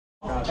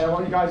And I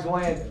want you guys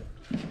landing.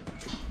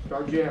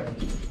 Start jamming.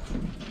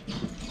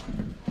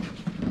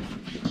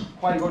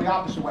 Quite go the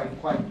opposite way.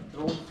 Quite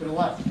to the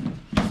left.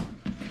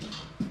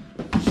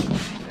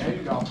 There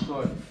you go.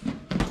 Good.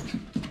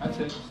 That's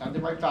it. Send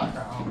it right back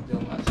around,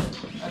 Dylan. That's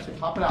it. That's it.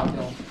 Pop it out,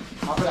 Dylan.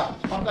 Pop it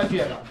out. Pop that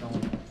jab out,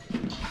 Dylan.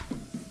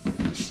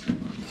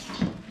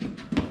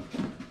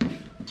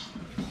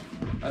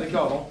 Let it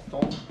go.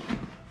 Don't.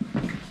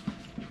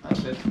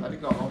 That's it. Let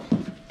it go.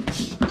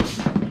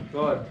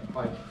 Good.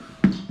 Like.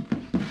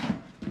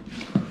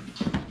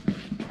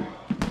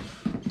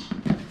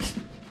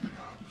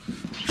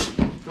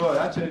 Good.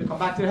 That's it. Come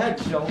back to the head,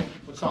 Dylan.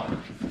 What's up?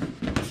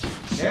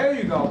 There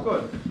you go.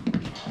 Good.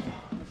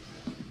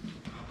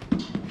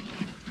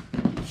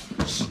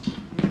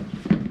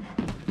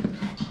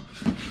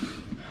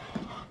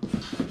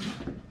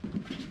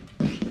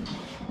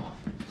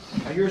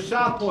 You're a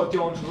southpaw,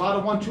 Dylan. There's a lot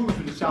of 1-2s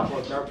with the southpaw.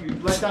 You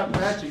let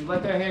that, you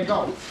let that hand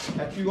go.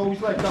 That you always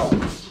let go.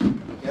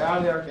 Get out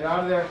of there, get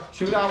out of there.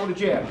 Shoot out with a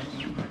jab.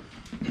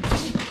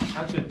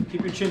 That's it.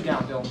 Keep your chin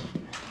down, Dylan.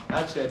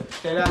 That's it.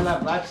 Stay that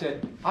level. That's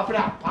it. Pop it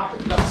out. Pop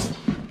it.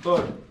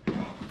 Good.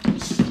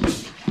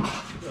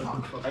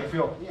 How you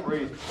feel?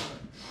 Breathe.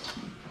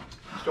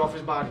 Just off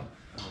his body.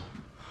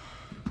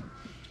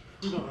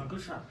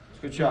 Good shot.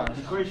 Good shot.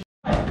 Great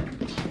shot.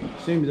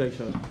 Same exact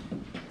shot.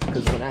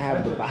 Because when I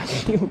have the body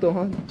shield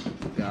on,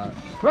 God.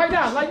 Right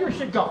now, let your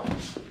shit go.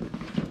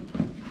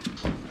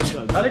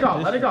 Let it go,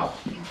 let it go.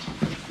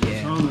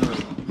 Yeah.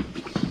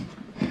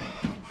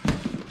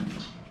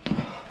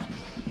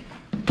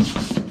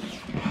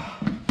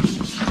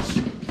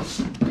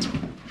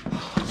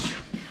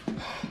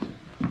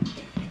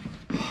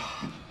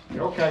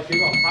 You're okay, keep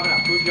going. Pop it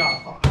out. Good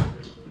job.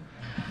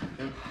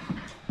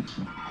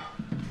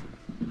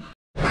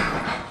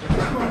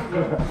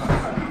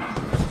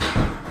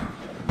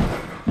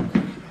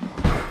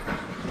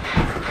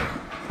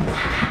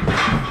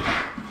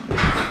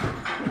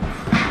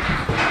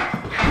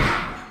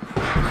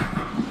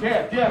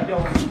 Yeah,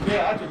 Dylan.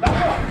 Yeah, that's it.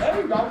 Back up. There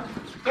you go.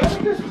 There's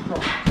the distance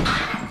from.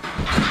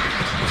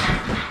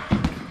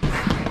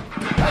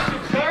 That's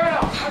it. Tear it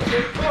out. That's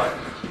it. Good.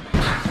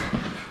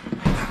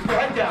 Keep your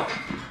head down.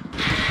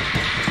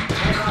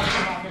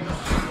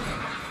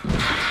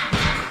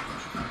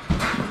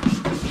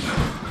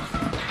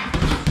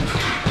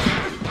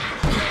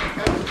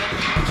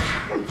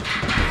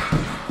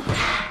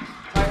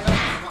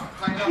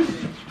 Tighten up.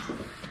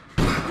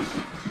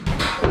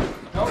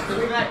 Nope, do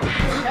that.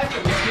 Catch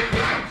it.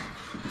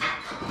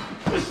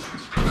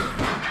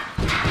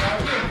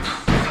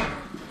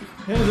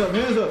 Hands up,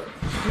 hands up.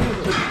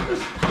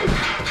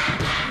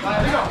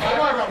 There you go.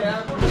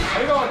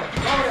 There you go.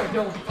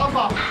 Dylan.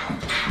 Up.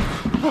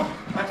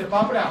 That's it.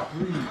 Pop it out.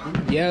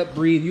 Yeah,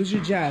 breathe. Use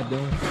your jab,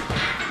 though.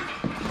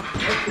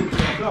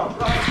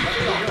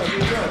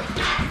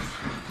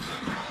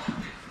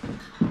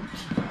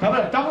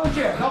 Double the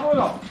chair. Double it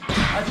up.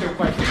 That's it.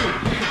 Quick.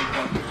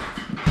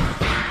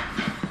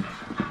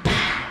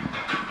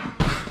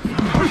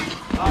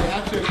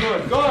 That's it.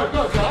 Good.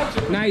 Good. That's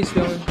it. Nice,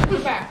 Dylan.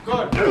 Good back.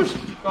 Good.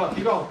 Go.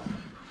 Keep going.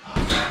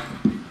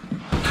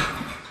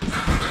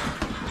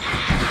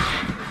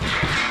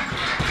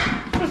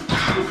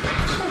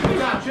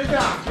 Chin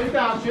down. Chin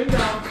down. Chin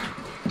down.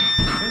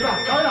 Let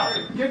it out.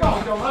 Keep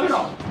going. Go. Let it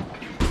go.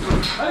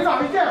 Let it go.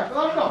 He's there.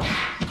 Let it go.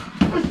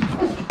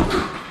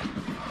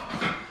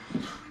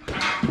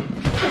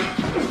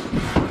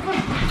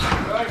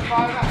 Good.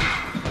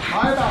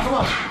 Fire back. Come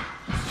on.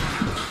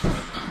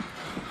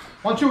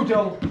 1-2,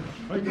 Dylan.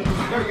 No, you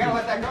gotta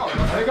let that go.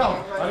 Let it go.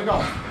 Let it go.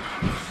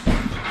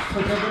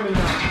 Put that women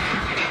down.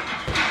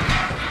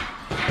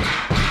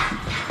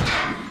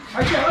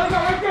 Right there. Let it go.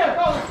 Right there.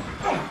 Go.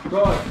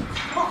 Good.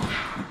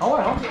 Oh,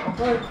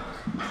 wait.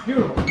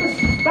 Beautiful.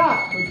 Stop.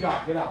 Good job.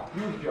 Get out.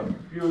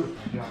 Beautiful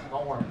job.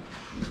 Don't worry.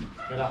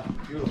 Get out.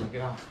 Beautiful.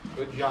 Get out.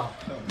 Good job.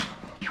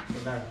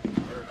 Get back.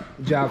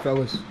 Good job,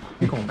 fellas.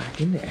 You're going back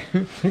in there.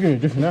 You get a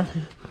different now?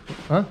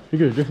 Huh? You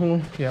get a different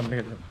one? Yeah, I'm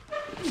gonna get it.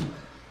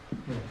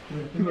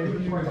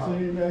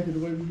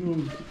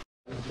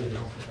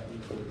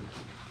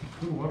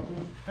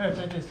 Hey,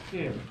 take this.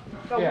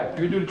 Yeah,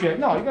 you do the jab.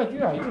 No,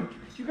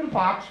 you can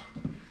box.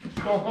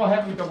 Go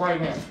ahead with the right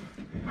hand.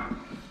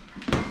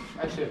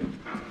 That's it.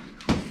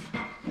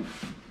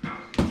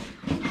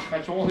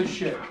 That's all his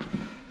shit.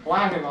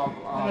 Whack him up.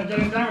 Get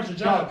him down with your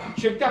jab.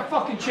 Check that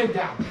fucking chin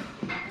down.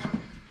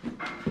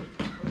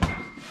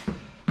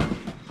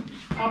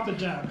 Up the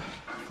jab.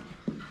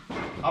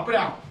 Up and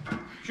out.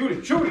 Shoot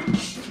it.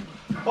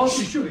 Both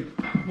you shoot it.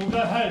 Move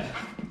that head.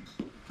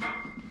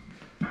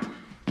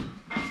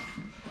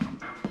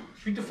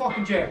 Shoot the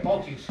fucking jab,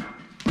 both of you.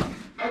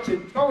 That's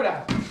it. Go with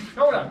that.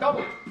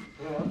 Double.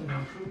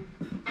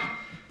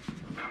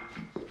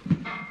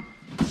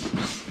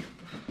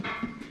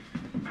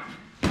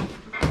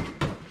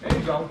 There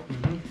you go.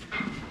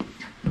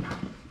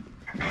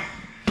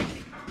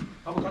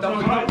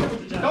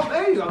 Double.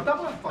 There you go.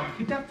 Double that fucking.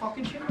 Keep that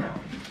fucking chin down.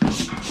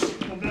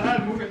 Move that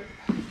head. Move it.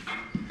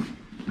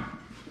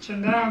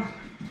 Chin down.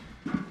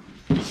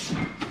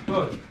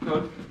 Good.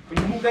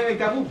 When you move that, make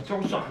that move,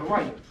 throw something,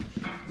 right?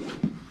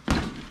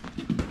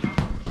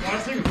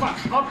 Last thing, come on,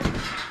 up.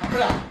 Up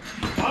it out.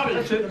 Body,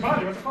 That's it. the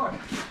body, what the fuck?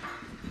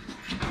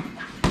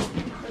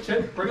 That's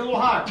it. Bring it a little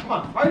higher. Come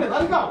on, right in,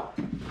 let it go.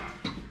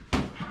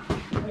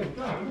 Hey,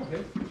 go,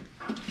 okay.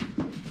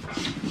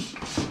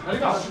 Let it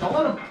go. Don't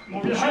let him.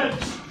 Move your head.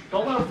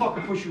 Don't let him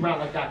fucking push you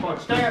around like that. Go on,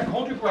 stay up,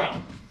 hold your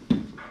ground.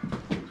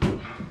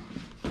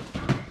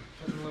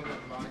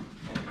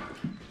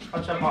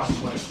 Touch that body,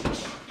 please.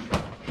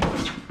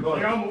 There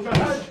you go, move that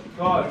head.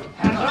 Good.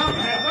 Hands up,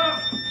 hands up.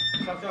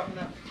 Stop dropping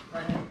that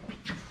right hand.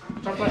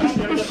 Drop that hand,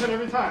 you gotta get hit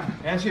every time.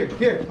 Hands here.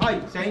 Here,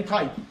 tight. Staying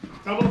tight.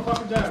 Double the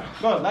fucking jab.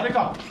 Good, let it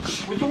go.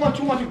 We're doing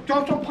too much.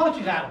 Throw some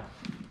punches at him.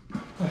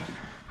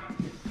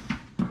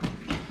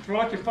 Throw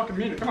like you fucking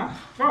mean it, come on,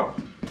 throw.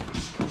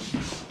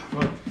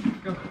 Good.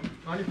 Go.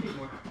 On your feet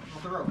more.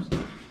 Off the ropes.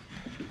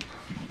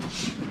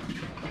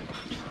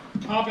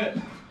 Pop it.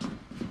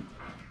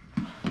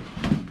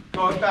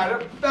 Good, better.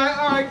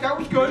 All right, that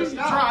was good. You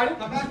tried it.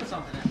 Come back to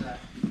something after that.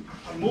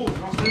 Move,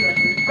 don't stay there.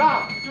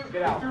 Stop.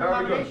 Get out.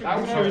 Very good. That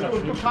was good. That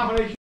was a good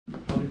combination.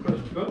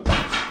 Good.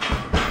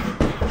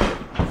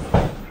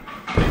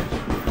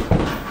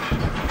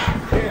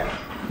 Yeah.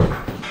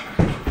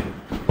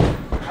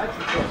 That's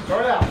it. Good. Throw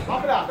it out.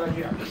 Pop it out, right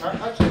here.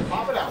 That's it.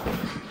 Pop it out.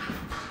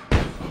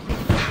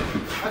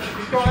 That's it.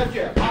 Keep going, that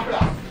jab. Pop it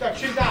out. Keep that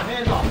chin down.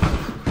 Hands up.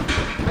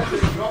 That's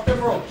it. Get off them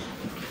ropes.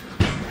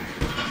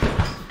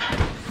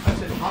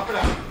 That's it. Pop it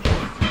out.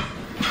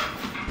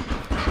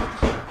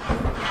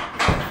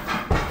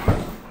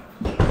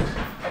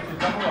 That's it.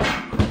 Double up.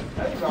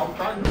 There you go.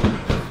 Try and...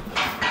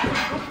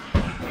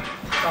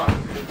 Stop.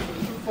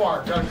 Too far.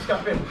 Gotta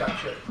step in with that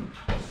shit.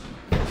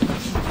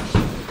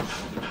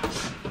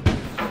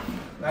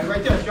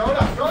 Right there. Show it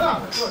up. Show it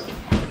up. That's good.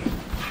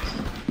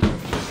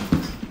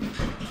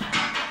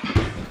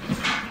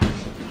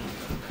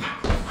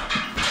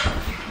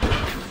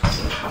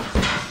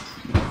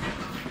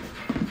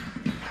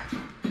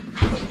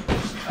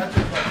 That's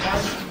it.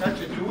 That's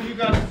it. Do what you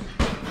got.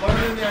 Put it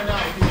in there now.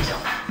 Here you go.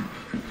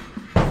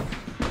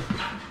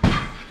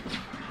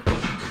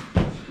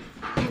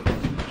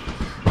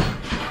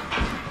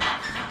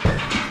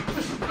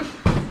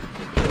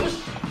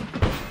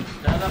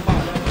 Down that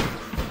bottom.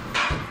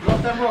 Drop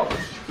them ropes.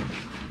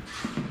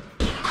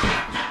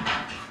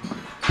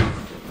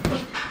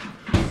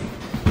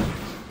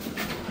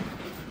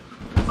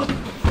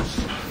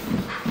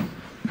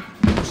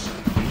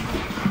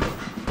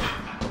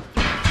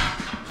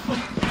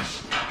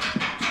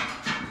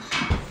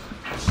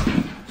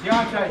 Yeah,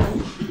 I'll tell you.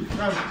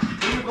 Remember,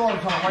 where you going,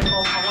 Tom? I want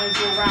you to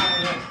go around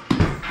with him.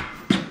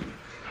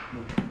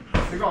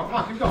 Keep going. Come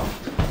on, keep going.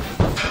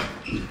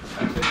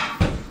 That's it.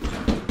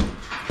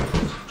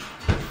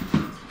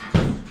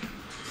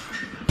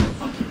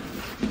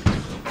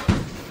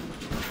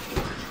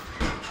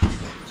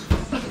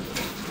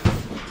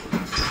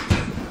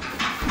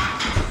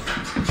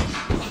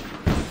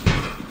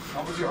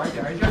 Over here, right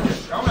there. Right there.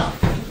 Go now.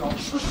 Keep going.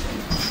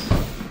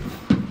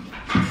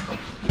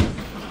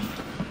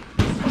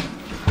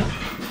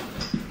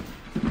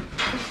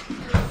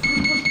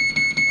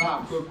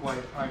 Ah, good boy. All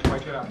right,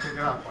 wipe it out. Pick it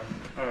up, boy.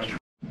 All right.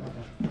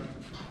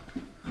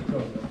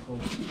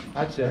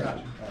 That's it.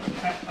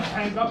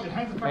 Hands up, your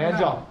hands are fucking Hands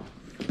down. up.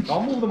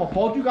 Don't move them.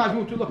 Both you guys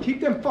move to look.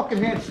 Keep them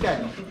fucking hands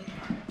steady.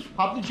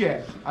 Pop the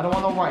jabs. I don't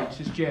want no rights,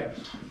 just jabs.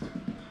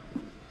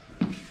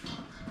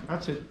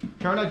 That's it.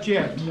 Turn that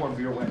jab more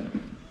your way.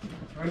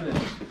 Turn it in.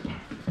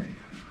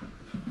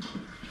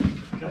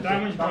 Get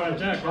down when you throw that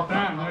jab, get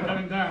down, they're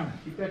getting down.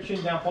 Keep that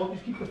chin down. Both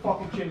just keep the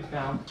fucking chins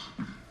down.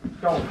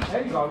 Go.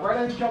 There you go. Right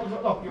on each other.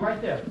 Look, you're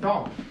right there.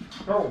 Go.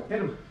 Go.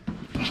 Hit him.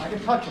 I can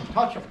touch him.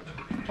 Touch him.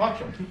 Touch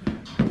him.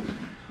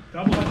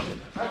 Double that shit.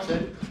 That's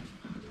it.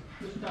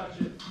 Just touch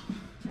it.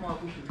 Come on,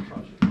 we should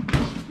touch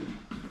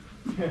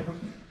it.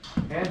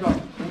 Hands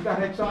up. Move that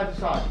head side to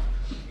side.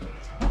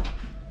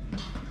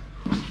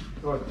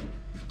 Good.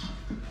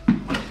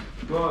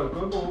 Good.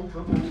 Good move.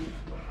 Good move.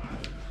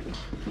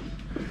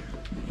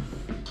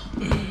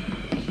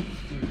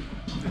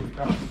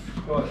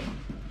 Good.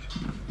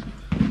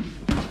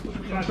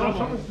 Yeah,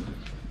 double.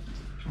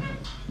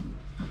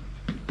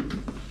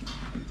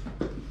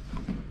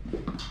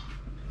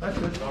 That's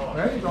it.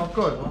 There you go.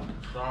 Good.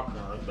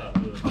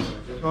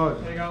 Good.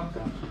 There you go.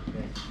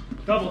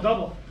 Double,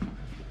 double.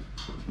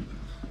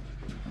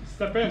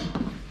 Step in.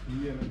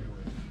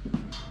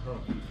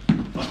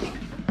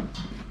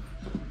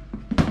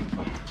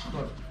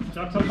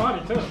 Jump to the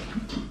body too.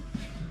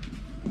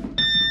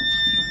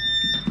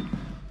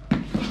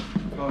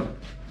 Good.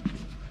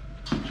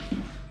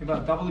 You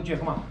got double the jab.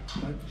 Come on.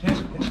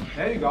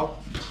 There you go.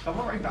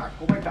 Double right back.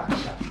 Go right back.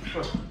 Yeah.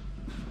 Good.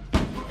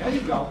 There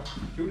you go.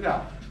 Shoot it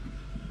out.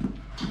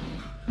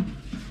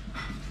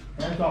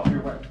 Hands off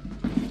your way.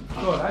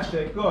 Good. That's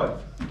it. Good.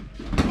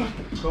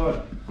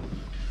 Good.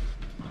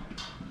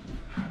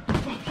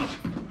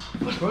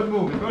 Good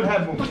movement. Good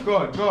head movement.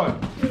 Good. Good.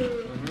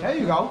 There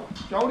you go.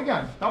 Show it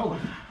again. Double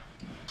it.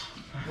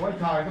 Right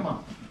tie. Come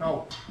on.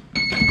 Go.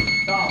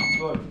 Stop.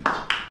 Good.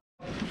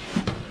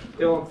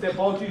 They're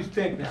both use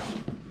think now.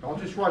 Don't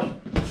just rush.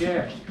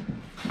 Jab.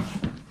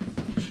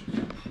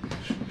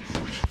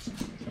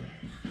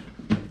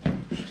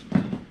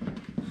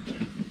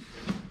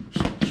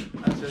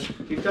 That's it.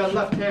 Keep that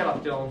left hand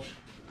up, Dylan.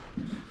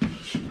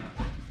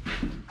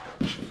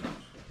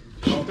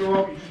 Don't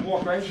throw up, you just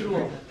walk right into the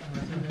rope.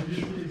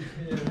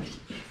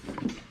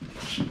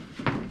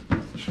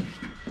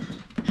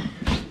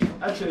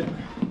 That's it.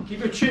 Keep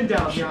your chin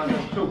down behind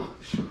him, too.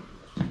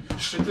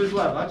 Sit to his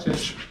left, that's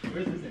it.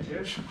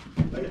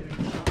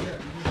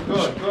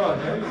 Good, good,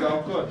 there you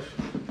go, good.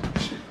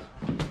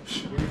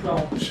 Here you go.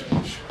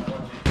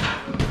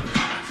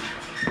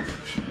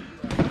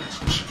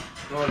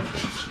 Good.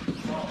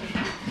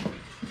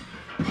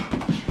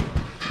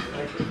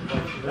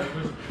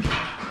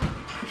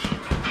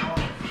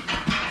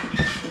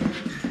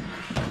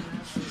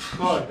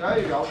 Good, there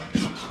you go.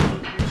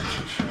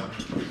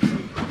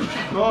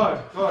 Good,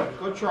 good,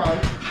 good try.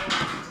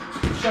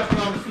 Stepping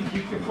on the feet,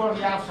 keep your foot on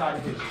the outside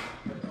of his.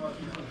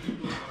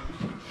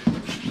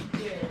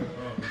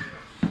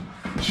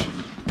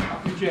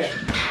 Up your jab.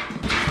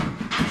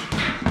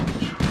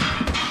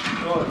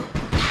 Good.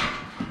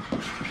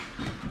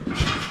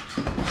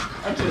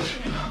 That's it.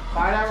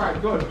 Fire that right,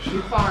 good.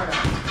 Keep firing that.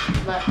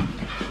 Left.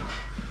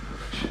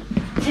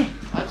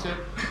 That's it.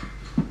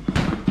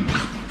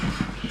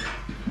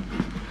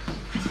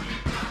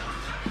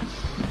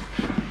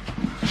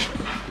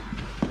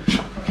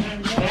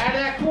 Get out of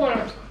that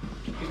corner.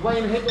 He's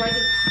waiting to hit right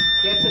there.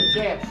 Get to the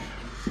jab.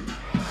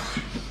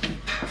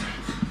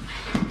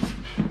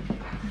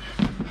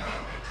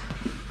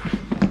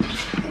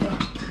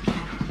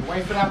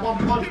 Wait for that one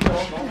punch,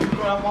 Bill. Don't wait for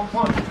that one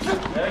punch.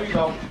 There you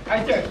go.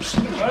 Right there. Go to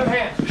the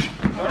hand. Go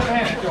to the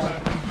hand, Joe.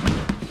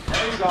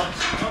 There you go.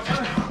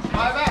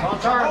 Right back.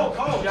 Don't turn.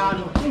 Hold. John.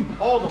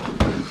 Hold him.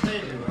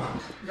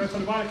 You guys on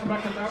the body, come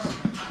back at that one.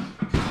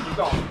 Keep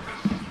going.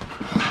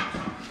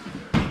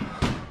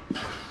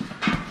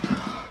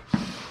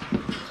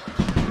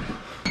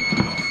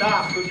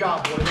 Stop. Good job,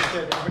 boy. That's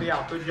it. Everybody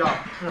out. Good job.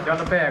 Down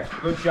the bag.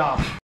 Good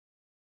job.